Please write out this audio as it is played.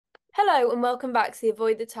Hello and welcome back to the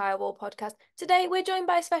Avoid the Tyrewall podcast. Today we're joined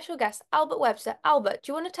by a special guest, Albert Webster. Albert, do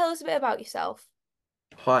you want to tell us a bit about yourself?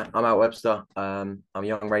 Hi, I'm Albert Webster. I'm a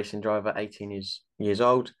young racing driver, 18 years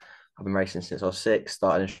old. I've been racing since I was six,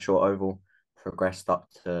 started in short oval, progressed up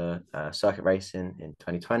to circuit racing in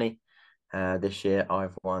 2020. This year,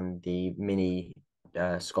 I've won the mini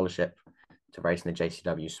scholarship to race in the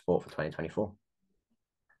JCW Sport for 2024.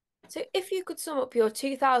 So if you could sum up your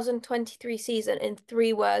 2023 season in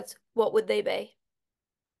three words, what would they be?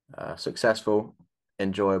 Successful,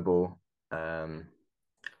 enjoyable,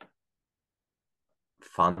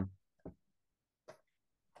 fun.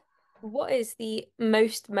 What is the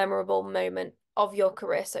most memorable moment of your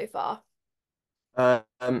career so far?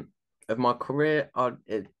 Um, of my career,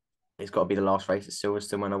 it's got to be the last race at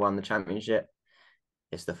Silverstone when I won the championship.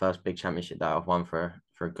 It's the first big championship that I've won for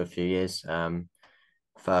a good few years.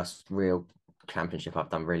 First real championship I've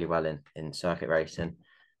done really well in circuit racing.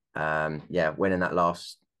 Yeah, winning that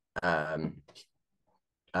last coming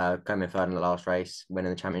third in the last race,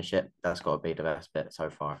 winning the championship, that's got to be the best bit so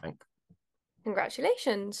far, I think.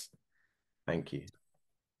 Congratulations. Thank you.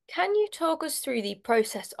 Can you talk us through the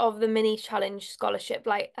process of the mini challenge scholarship,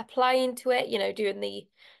 like applying to it, doing the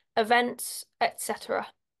events, etc.?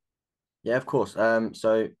 Yeah, of course.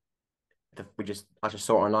 So I just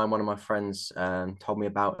saw it online. One of my friends told me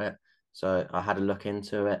about it. So I had a look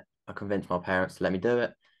into it. I convinced my parents to let me do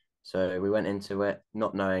it. So we went into it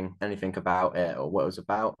not knowing anything about it or what it was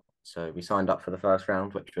about. So we signed up for the first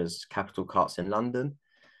round, which was Capital Karts in London.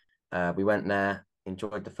 We went there,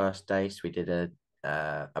 enjoyed the first day. So we did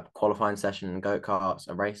a qualifying session in go-karts,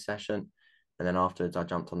 a race session. And then afterwards, I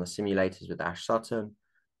jumped on the simulators with Ash Sutton.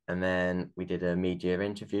 And then we did a media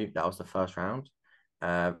interview. That was the first round.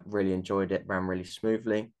 Really enjoyed it, ran really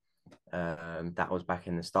smoothly. That was back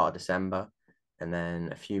in the start of December. And then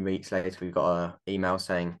a few weeks later, we got an email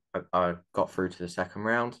saying I got through to the second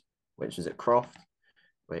round, which was at Croft,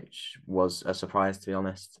 which was a surprise, to be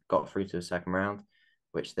honest. Got through to the second round,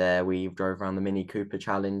 which there we drove around the Mini Cooper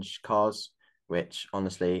Challenge cars, which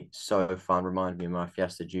honestly, so fun. Reminded me of my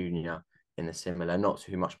Fiesta Junior in the similar, not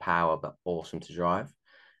too much power, but awesome to drive.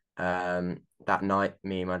 That night,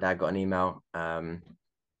 me and my dad got an email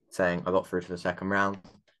saying I got through to the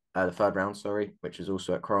third round, sorry, which was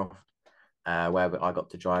also at Croft, where I got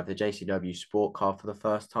to drive the JCW Sport car for the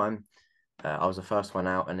first time. I was the first one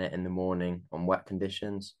out in it in the morning on wet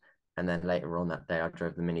conditions, and then later on that day, I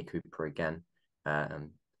drove the Mini Cooper again,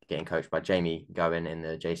 getting coached by Jamie Goen in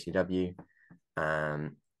the JCW,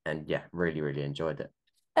 and yeah, really, really enjoyed it.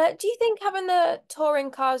 Do you think having the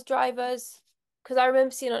touring cars drivers, because I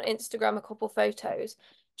remember seeing on Instagram a couple photos,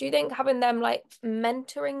 do you think having them like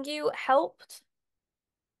mentoring you helped?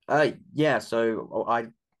 Yeah. So I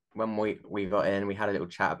when we got in, we had a little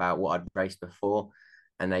chat about what I'd raced before,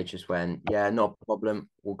 and they just went, "Yeah, not a problem.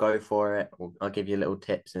 We'll go for it. I'll give you little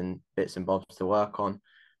tips and bits and bobs to work on."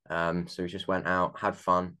 So we just went out, had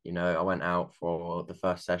fun. I went out for the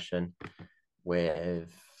first session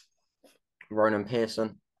with Ronan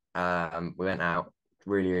Pearson. We went out,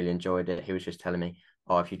 really, really enjoyed it. He was just telling me,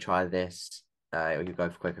 "Oh, if you try this, you go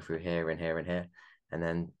for quicker through here and here and here." And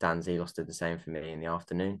then Dan Zelos did the same for me in the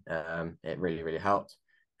afternoon. It really, really helped.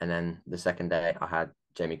 And then the second day, I had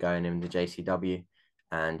Jamie going in the JCW.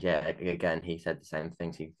 And yeah, again, he said the same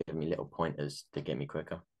things. He gave me little pointers to get me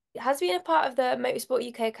quicker. Has being a part of the Motorsport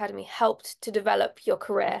UK Academy helped to develop your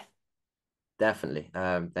career? Definitely.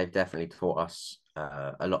 They've definitely taught us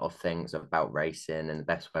a lot of things about racing and the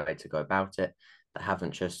best way to go about it. They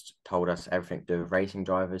haven't just told us everything to do with racing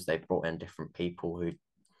drivers. They've brought in different people who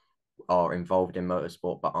are involved in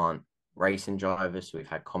motorsport but aren't racing drivers. So we've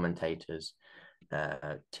had commentators,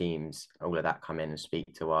 teams, all of that come in and speak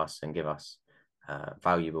to us and give us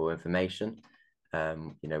valuable information.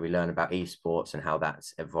 We learn about esports and how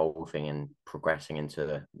that's evolving and progressing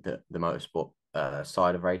into the motorsport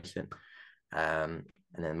side of racing. And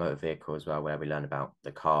then motor vehicle as well, where we learn about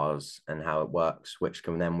the cars and how it works, which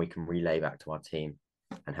we can relay back to our team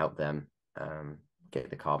and help them get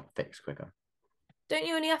the car fixed quicker. Don't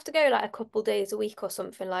you only have to go like a couple days a week or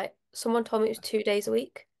something? Like someone told me it was 2 days a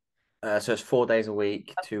week. So it's 4 days a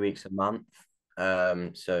week, 2 weeks a month.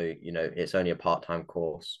 So it's only a part-time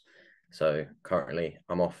course. So currently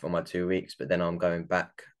I'm off for my 2 weeks, but then I'm going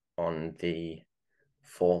back on the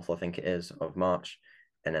 4th, I think it is, of March,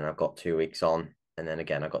 and then I've got 2 weeks on, and then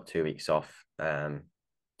again I've got 2 weeks off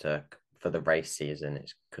to for the race season.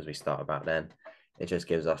 It's because we start about then. It just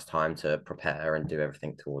gives us time to prepare and do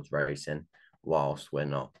everything towards racing whilst we're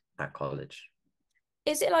not at college.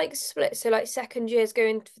 Is it like split? So like second year's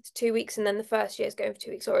going for 2 weeks and then the first year's going for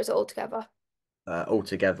 2 weeks, or is it all together? All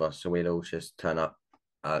together, so we'd all just turn up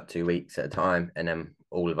 2 weeks at a time, and then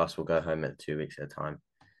all of us will go home at 2 weeks at a time.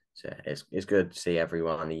 So it's good to see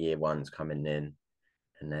everyone, the year ones coming in,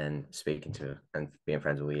 and then speaking to and being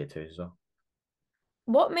friends with the year twos as well.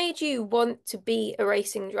 What made you want to be a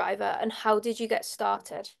racing driver and how did you get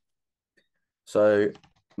started? So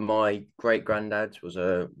my great granddad was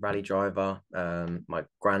a rally driver. My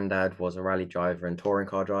granddad was a rally driver and touring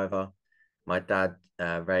car driver. My dad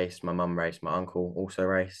raced, my mum raced, my uncle also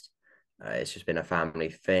raced. It's just been a family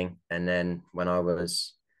thing. And then when I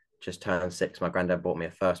was just turned 6, my granddad bought me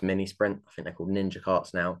a first mini sprint. I think they're called Ninja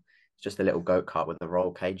Carts now. It's just a little go kart with a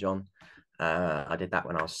roll cage on. I did that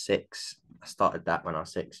when I was 6. I started that when I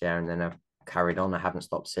was 6, yeah, and then I've carried on. I haven't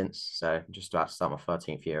stopped since. So I'm just about to start my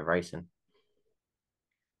 13th year of racing.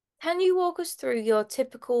 Can you walk us through your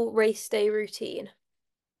typical race day routine?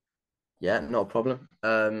 Yeah, not a problem.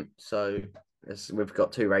 So we've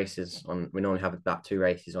got 2 races on. We normally have about 2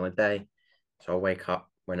 races on a day. So I wake up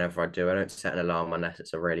whenever I do. I don't set an alarm unless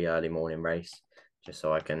it's a really early morning race, just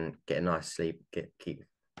so I can get a nice sleep,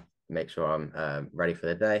 make sure I'm ready for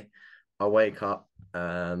the day. I wake up,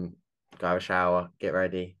 go have a shower, get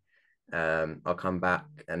ready. I'll come back,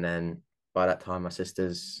 and then by that time, my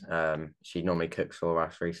sister's she normally cooks for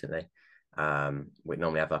us recently. We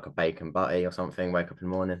normally have like a bacon butty or something. Wake up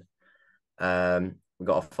in the morning. We've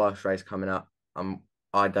got our first race coming up.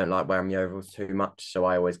 I don't like wearing my overalls too much, so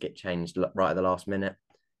I always get changed right at the last minute.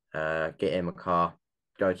 Get in my car,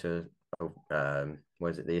 go to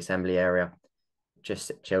the assembly area,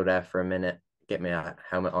 just chill there for a minute, get me a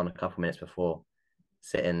helmet on a couple minutes before,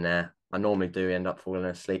 sit in there. I normally do end up falling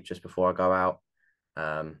asleep just before I go out.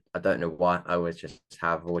 I don't know why. I always just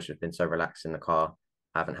been so relaxed in the car.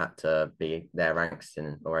 I haven't had to be there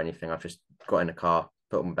angsting or anything. I've just got in the car,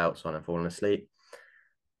 put my belts on, and fallen asleep.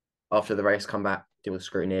 After the race, come back, do the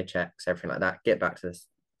scrutineer checks, everything like that. Get back to this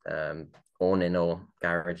awning or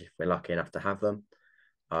garage if we're lucky enough to have them.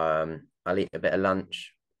 I'll eat a bit of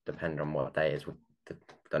lunch, depending on what day it is.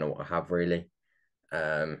 Don't know what I have really.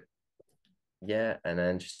 Um, yeah, and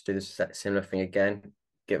then just do the similar thing again.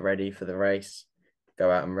 Get ready for the race, go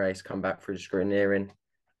out and race, come back through the scrutineering.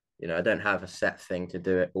 I don't have a set thing to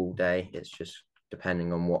do it all day. It's just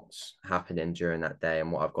depending on what's happening during that day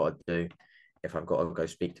and what I've got to do. If I've got to go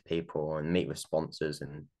speak to people and meet with sponsors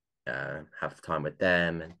and have time with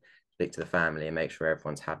them and speak to the family and make sure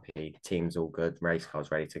everyone's happy, team's all good, race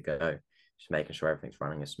car's ready to go, just making sure everything's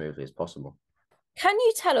running as smoothly as possible. Can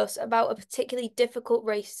you tell us about a particularly difficult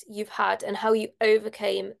race you've had and how you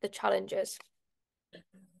overcame the challenges?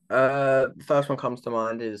 The first one comes to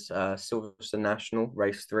mind is Silverstone National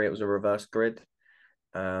Race 3. It was a reverse grid.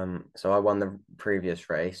 So I won the previous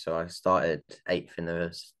race, so I started 8th in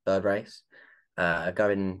the third race.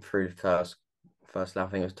 Going through the first lap,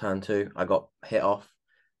 I think it was turn 2. I got hit off,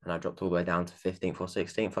 and I dropped all the way down to 15th or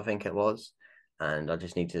 16th, I think it was. And I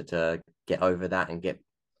just needed to get over that and get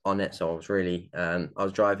on it. So I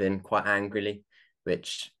was driving quite angrily,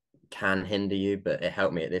 which can hinder you, but it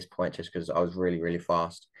helped me at this point just because I was really, really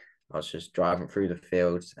fast. I was just driving through the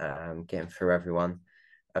fields, getting through everyone.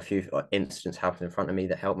 A few incidents happened in front of me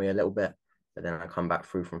that helped me a little bit, but then I come back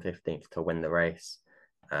through from 15th to win the race.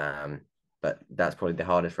 But that's probably the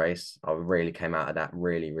hardest race. I really came out of that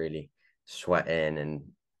really, really sweating and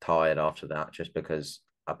tired after that, just because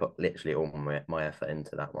I put literally all my effort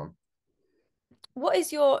into that one. What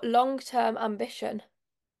is your long-term ambition?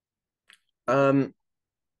 Um,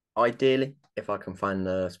 Ideally, if I can find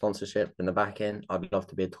the sponsorship in the back end, I'd love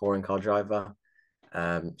to be a touring car driver.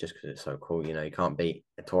 Just because it's so cool. You can't beat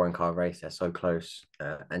a touring car race. They're so close,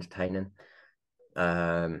 entertaining.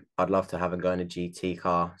 I'd love to have a go in a GT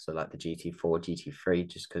car, so like the GT4, GT3,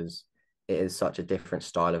 just because it is such a different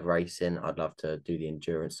style of racing. I'd love to do the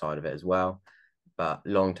endurance side of it as well. But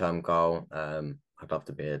long-term goal, I'd love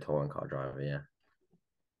to be a touring car driver, yeah.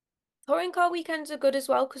 Touring car weekends are good as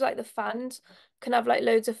well because like the fans can have like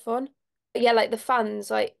loads of fun. But yeah, like the fans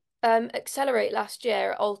like Accelerate last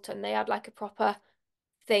year at Alton, they had like a proper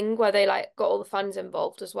thing where they like got all the fans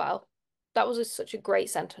involved as well. That was such a great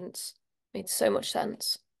sentence. Made so much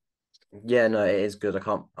sense. Yeah, no, it is good. I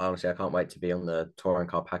can't wait to be on the touring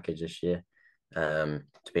car package this year. To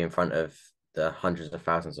be in front of the hundreds of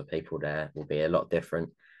thousands of people there will be a lot different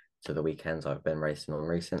to the weekends I've been racing on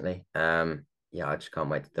recently. Yeah, I just can't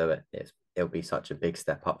wait to do it. It'll be such a big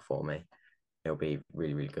step up for me. It'll be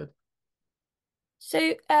really, really good.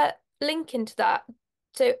 So linking to that,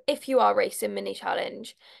 so if you are racing mini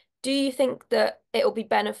challenge, do you think that it'll be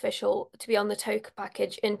beneficial to be on the Toka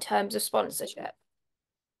package in terms of sponsorship?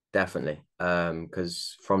 Definitely.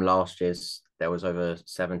 Because from last year's, there was over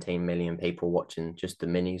 17 million people watching just the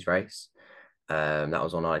minis race. That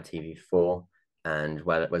was on ITV4. and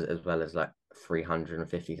well, it was as well as like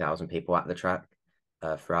 350,000 people at the track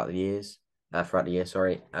throughout the years, throughout the year,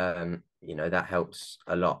 sorry. That helps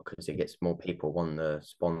a lot because it gets more people on the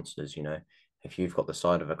sponsors. If you've got the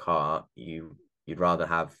side of a car, you'd rather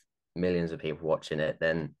have millions of people watching it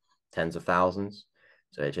than tens of thousands.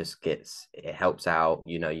 So it helps out.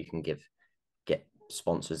 You can get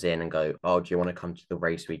sponsors in and go, oh, do you want to come to the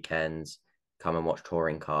race weekends? Come and watch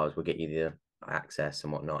touring cars. We'll get you the access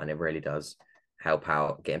and whatnot. And it really does help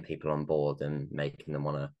out getting people on board and making them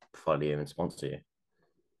want to follow you and sponsor you.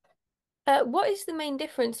 What is the main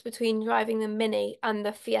difference between driving the Mini and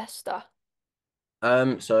the Fiesta?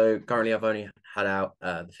 So currently I've only had out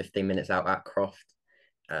the 15 minutes out at Croft.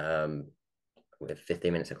 Um, with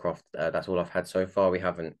 15 minutes at Croft, that's all I've had so far. We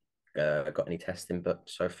haven't got any testing booked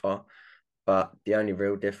so far. But the only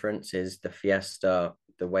real difference is the Fiesta,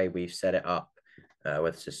 the way we've set it up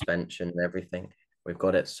with suspension and everything. We've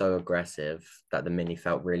got it so aggressive that the Mini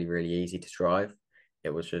felt really, really easy to drive. It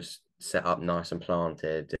was just set up nice and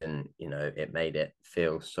planted, and it made it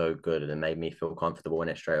feel so good, and it made me feel comfortable in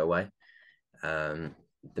it straight away. The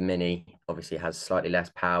Mini obviously has slightly less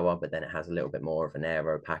power, but then it has a little bit more of an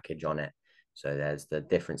aero package on it. So there's the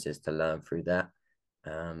differences to learn through that.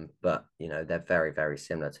 But they're very, very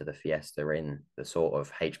similar to the Fiesta in the sort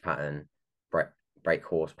of H pattern, brake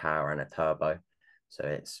horsepower, and a turbo. So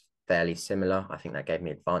it's fairly similar. I think that gave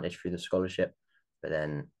me advantage through the scholarship. But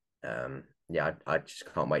then, yeah, I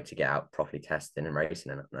just can't wait to get out properly testing and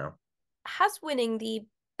racing in it now. Has winning the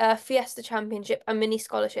Fiesta Championship and Mini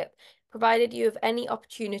Scholarship provided you with any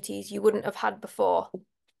opportunities you wouldn't have had before?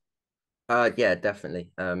 Yeah, definitely.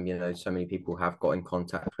 So many people have got in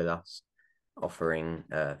contact with us, offering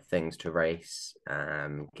things to race,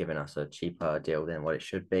 giving us a cheaper deal than what it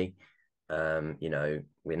should be. We're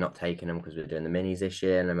not taking them because we're doing the minis this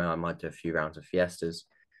year, and then I might do a few rounds of Fiestas.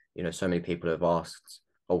 So many people have asked,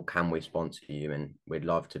 "Oh, can we sponsor you?" And we'd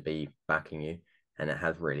love to be backing you, and it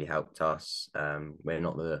has really helped us. We're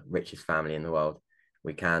not the richest family in the world.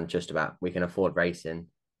 We can afford racing,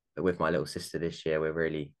 but with my little sister this year, we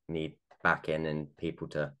really need backing and people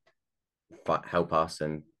to help us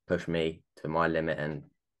and push me to my limit and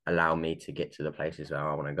allow me to get to the places where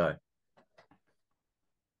I want to go.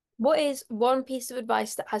 What is one piece of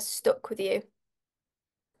advice that has stuck with you?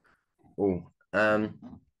 Oh, I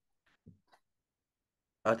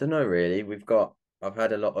don't know really. I've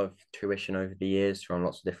had a lot of tuition over the years from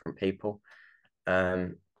lots of different people.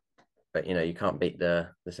 Um, but you can't beat the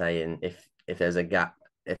saying if there's a gap,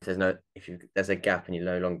 if there's a gap and you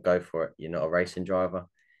no longer go for it, you're not a racing driver.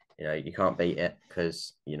 You can't beat it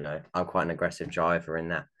because I'm quite an aggressive driver in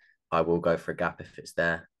that I will go for a gap if it's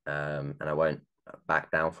there, and I won't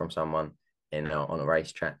back down from someone on a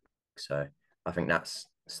racetrack. So I think that's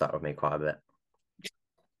stuck with me quite a bit.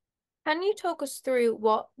 Can you talk us through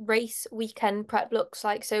what race weekend prep looks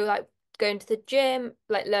like? So, like going to the gym,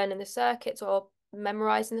 like learning the circuits or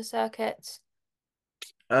memorizing the circuits?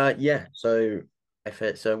 Yeah. So if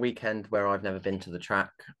it's a weekend where I've never been to the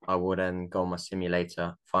track, I will then go on my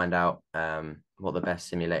simulator, find out what the best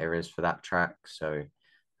simulator is for that track. So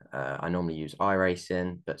I normally use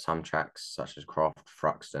iRacing, but some tracks such as Croft,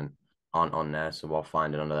 Thruxton aren't on there. So I'll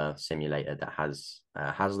find another simulator that has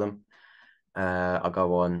them. I'll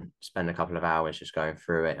go on, spend a couple of hours just going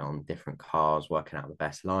through it on different cars, working out the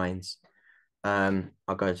best lines.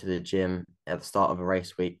 I'll go to the gym at the start of a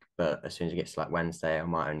race week, but as soon as it gets to like Wednesday, I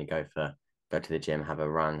might only go to the gym, have a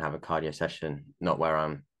run, have a cardio session, not where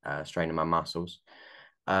I'm straining my muscles.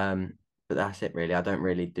 But that's it really. I don't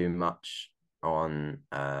really do much on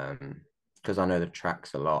because I know the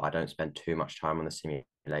tracks a lot. I don't spend too much time on the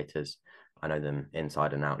simulators. I know them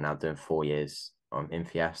inside and out now, doing 4 years in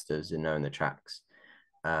Fiestas and knowing the tracks.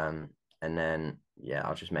 And then yeah,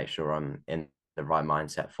 I'll just make sure I'm in the right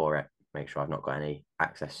mindset for it. Make sure I've not got any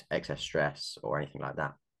excess stress or anything like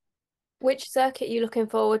that. Which circuit are you looking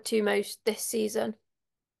forward to most this season?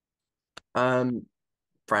 Um,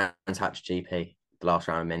 Brands Hatch GP, the last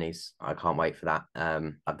round of minis. I can't wait for that.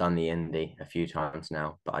 I've done the Indy a few times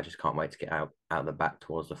now, but I just can't wait to get out the back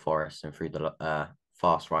towards the forest and through the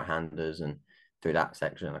fast right-handers and through that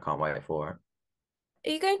section. I can't wait for it.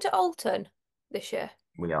 Are you going to Alton this year?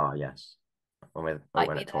 We are, yes. When Like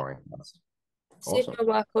we're me there. touring. That's See if awesome.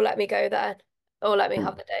 my work will let me go then, or let me have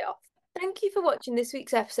Cool. the day off. Thank you for watching this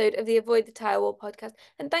week's episode of the Avoid the Tire Wall podcast,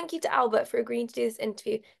 and thank you to Albert for agreeing to do this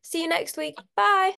interview. See you next week. Bye.